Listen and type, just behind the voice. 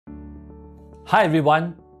Hi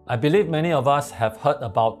everyone, I believe many of us have heard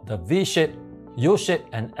about the V-shaped, U-shaped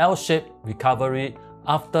and L-shaped recovery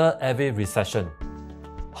after every recession.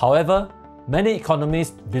 However, many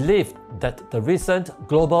economists believe that the recent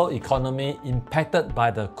global economy impacted by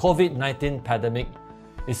the COVID-19 pandemic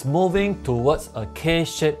is moving towards a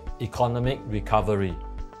K-shaped economic recovery.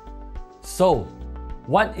 So,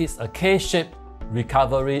 what is a K-shaped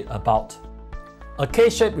recovery about? A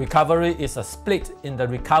K-shaped recovery is a split in the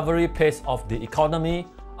recovery pace of the economy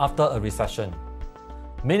after a recession,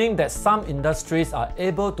 meaning that some industries are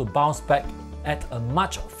able to bounce back at a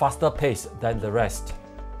much faster pace than the rest.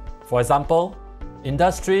 For example,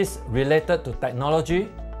 industries related to technology,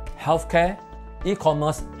 healthcare,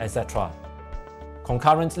 e-commerce, etc.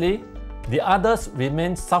 Concurrently, the others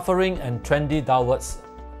remain suffering and trendy downwards.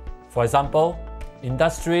 For example,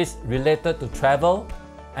 industries related to travel,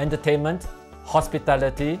 entertainment,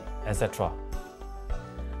 hospitality, etc.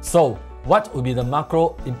 So, what would be the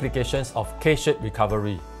macro implications of K-shaped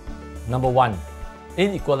recovery? Number 1.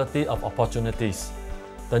 Inequality of opportunities.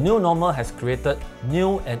 The new normal has created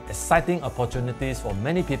new and exciting opportunities for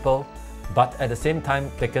many people, but at the same time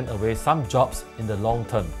taken away some jobs in the long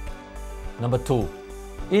term. Number 2.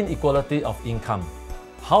 Inequality of income.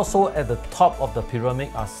 Households at the top of the pyramid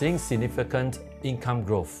are seeing significant income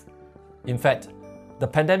growth. In fact, the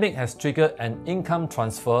pandemic has triggered an income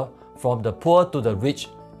transfer from the poor to the rich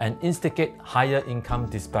and instigate higher income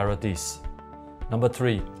disparities. Number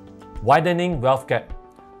 3. Widening wealth gap.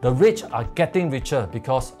 The rich are getting richer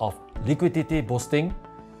because of liquidity boosting,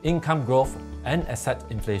 income growth, and asset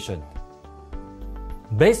inflation.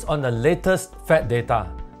 Based on the latest Fed data,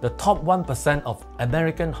 the top 1% of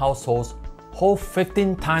American households hold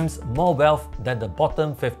 15 times more wealth than the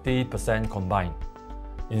bottom 50% combined.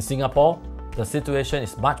 In Singapore, the situation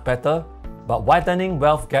is much better, but widening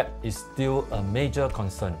wealth gap is still a major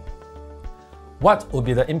concern. What would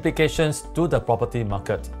be the implications to the property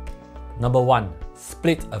market? Number 1.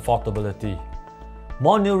 Split affordability.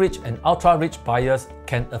 More new rich and ultra-rich buyers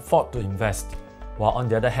can afford to invest, while on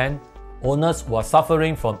the other hand, owners who are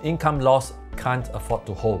suffering from income loss can't afford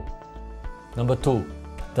to hold. Number 2.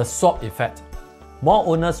 The swap effect. More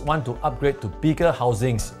owners want to upgrade to bigger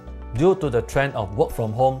housings due to the trend of work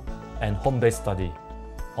from home and home-based study.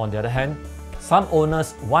 On the other hand, some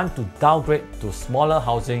owners want to downgrade to smaller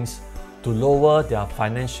housings to lower their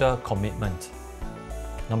financial commitment.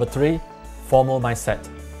 Number 3. FOMO mindset.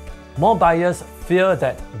 More buyers fear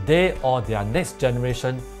that they or their next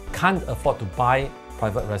generation can't afford to buy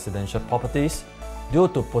private residential properties due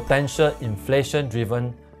to potential inflation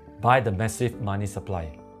driven by the massive money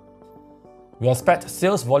supply. We expect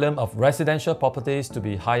sales volume of residential properties to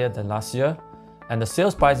be higher than last year and the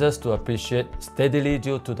sales prices to appreciate steadily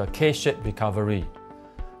due to the K-shaped recovery.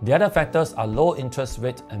 The other factors are low interest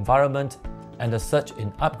rate environment and the surge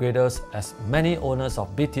in upgraders as many owners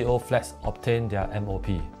of BTO flats obtain their MOP.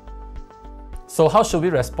 So how should we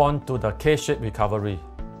respond to the K-shaped recovery?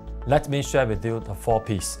 Let me share with you the 4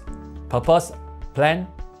 P's. Purpose, plan,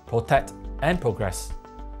 protect, and progress.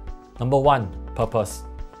 Number 1. Purpose.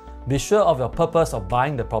 Be sure of your purpose of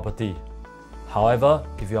buying the property. However,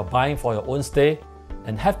 if you are buying for your own stay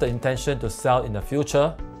and have the intention to sell in the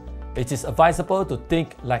future, it is advisable to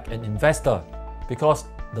think like an investor because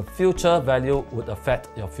the future value would affect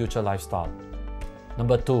your future lifestyle.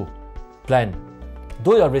 Number 2. Plan.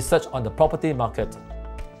 Do your research on the property market.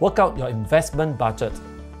 Work out your investment budget,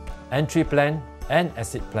 entry plan, and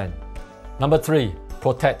exit plan. Number 3.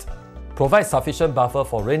 Protect. Provide sufficient buffer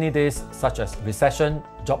for rainy days such as recession,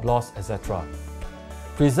 job loss, etc.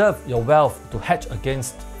 Preserve your wealth to hedge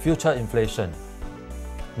against future inflation.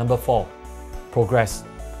 Number 4. Progress.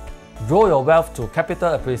 Grow your wealth to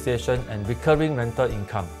capital appreciation and recurring rental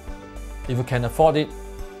income. If you can afford it,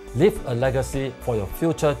 leave a legacy for your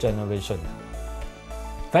future generation.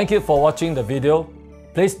 Thank you for watching the video.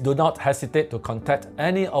 Please do not hesitate to contact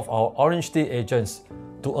any of our OrangeTee agents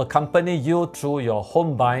to accompany you through your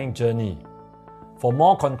home buying journey. For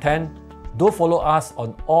more content, do follow us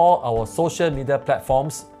on all our social media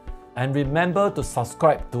platforms and remember to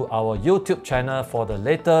subscribe to our YouTube channel for the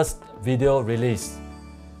latest video release.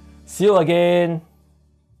 See you again!